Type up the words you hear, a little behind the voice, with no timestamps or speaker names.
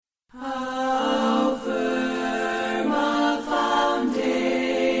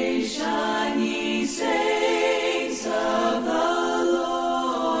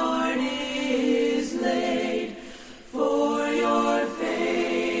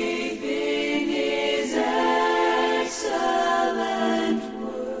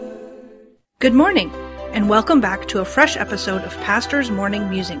Good morning, and welcome back to a fresh episode of Pastor's Morning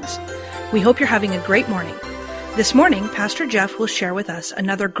Musings. We hope you're having a great morning. This morning, Pastor Jeff will share with us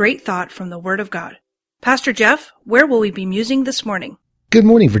another great thought from the Word of God. Pastor Jeff, where will we be musing this morning? Good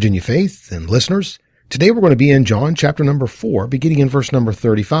morning, Virginia Faith and listeners. Today we're going to be in John chapter number 4, beginning in verse number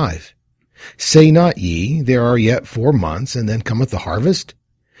 35. Say not ye, there are yet 4 months, and then cometh the harvest?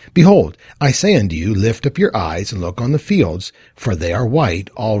 Behold, I say unto you, lift up your eyes and look on the fields, for they are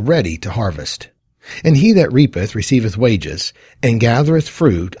white already to harvest. And he that reapeth receiveth wages, and gathereth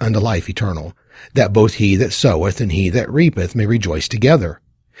fruit unto life eternal, that both he that soweth and he that reapeth may rejoice together.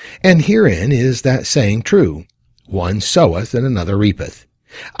 And herein is that saying true, one soweth and another reapeth.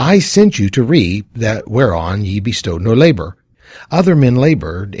 I sent you to reap that whereon ye bestowed no labor. Other men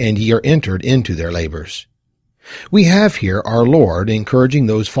labored, and ye are entered into their labors. We have here our Lord encouraging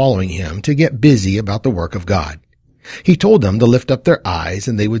those following him to get busy about the work of God. He told them to lift up their eyes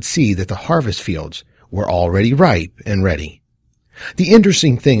and they would see that the harvest fields were already ripe and ready. The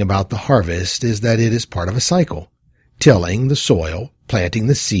interesting thing about the harvest is that it is part of a cycle. Tilling the soil, planting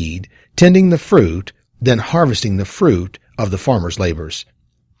the seed, tending the fruit, then harvesting the fruit of the farmer's labors.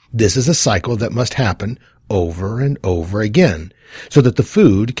 This is a cycle that must happen over and over again so that the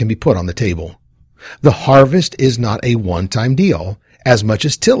food can be put on the table. The harvest is not a one-time deal, as much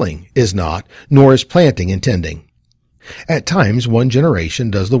as tilling is not, nor is planting and tending. At times, one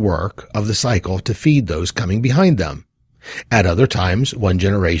generation does the work of the cycle to feed those coming behind them. At other times, one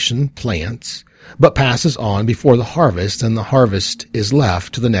generation plants, but passes on before the harvest, and the harvest is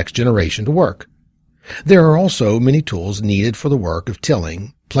left to the next generation to work. There are also many tools needed for the work of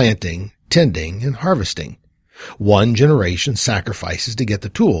tilling, planting, tending, and harvesting. One generation sacrifices to get the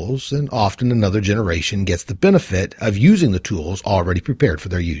tools, and often another generation gets the benefit of using the tools already prepared for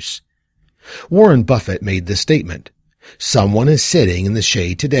their use. Warren Buffett made this statement, "Someone is sitting in the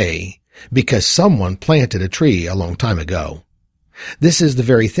shade today because someone planted a tree a long time ago." This is the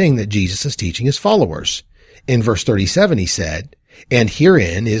very thing that Jesus is teaching his followers. In verse 37 he said, "And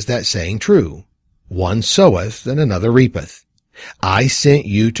herein is that saying true, one soweth and another reapeth. I sent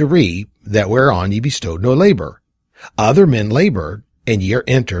you to reap that whereon ye bestowed no labor. Other men labored, and ye are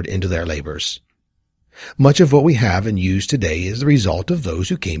entered into their labors." Much of what we have and use today is the result of those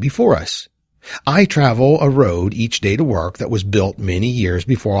who came before us. I travel a road each day to work that was built many years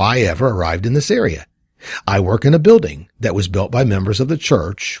before I ever arrived in this area. I work in a building that was built by members of the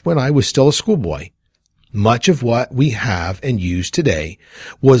church when I was still a schoolboy. Much of what we have and use today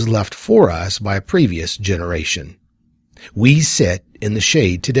was left for us by a previous generation. We sit in the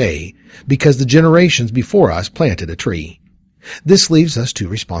shade today because the generations before us planted a tree. This leaves us 2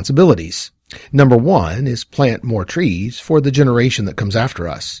 responsibilities. Number 1 is plant more trees for the generation that comes after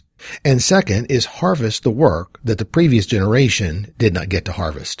us. And second is harvest the work that the previous generation did not get to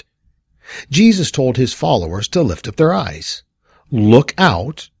harvest. Jesus told his followers to lift up their eyes. Look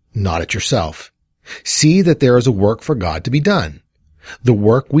out, not at yourself. See that there is a work for God to be done. The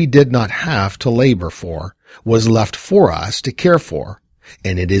work we did not have to labor for was left for us to care for,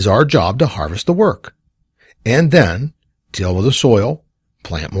 and it is our job to harvest the work. And then, till the soil,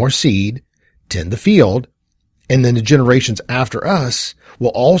 plant more seed, tend the field, and then the generations after us will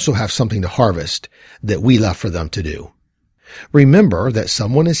also have something to harvest that we left for them to do. Remember that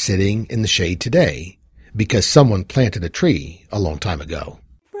someone is sitting in the shade today because someone planted a tree a long time ago.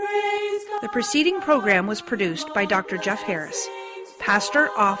 The preceding program was produced by Dr. Jeff Harris, pastor,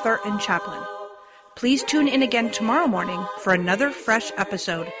 author, and chaplain. Please tune in again tomorrow morning for another fresh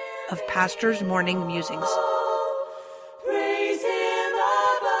episode of Pastor's Morning Musings.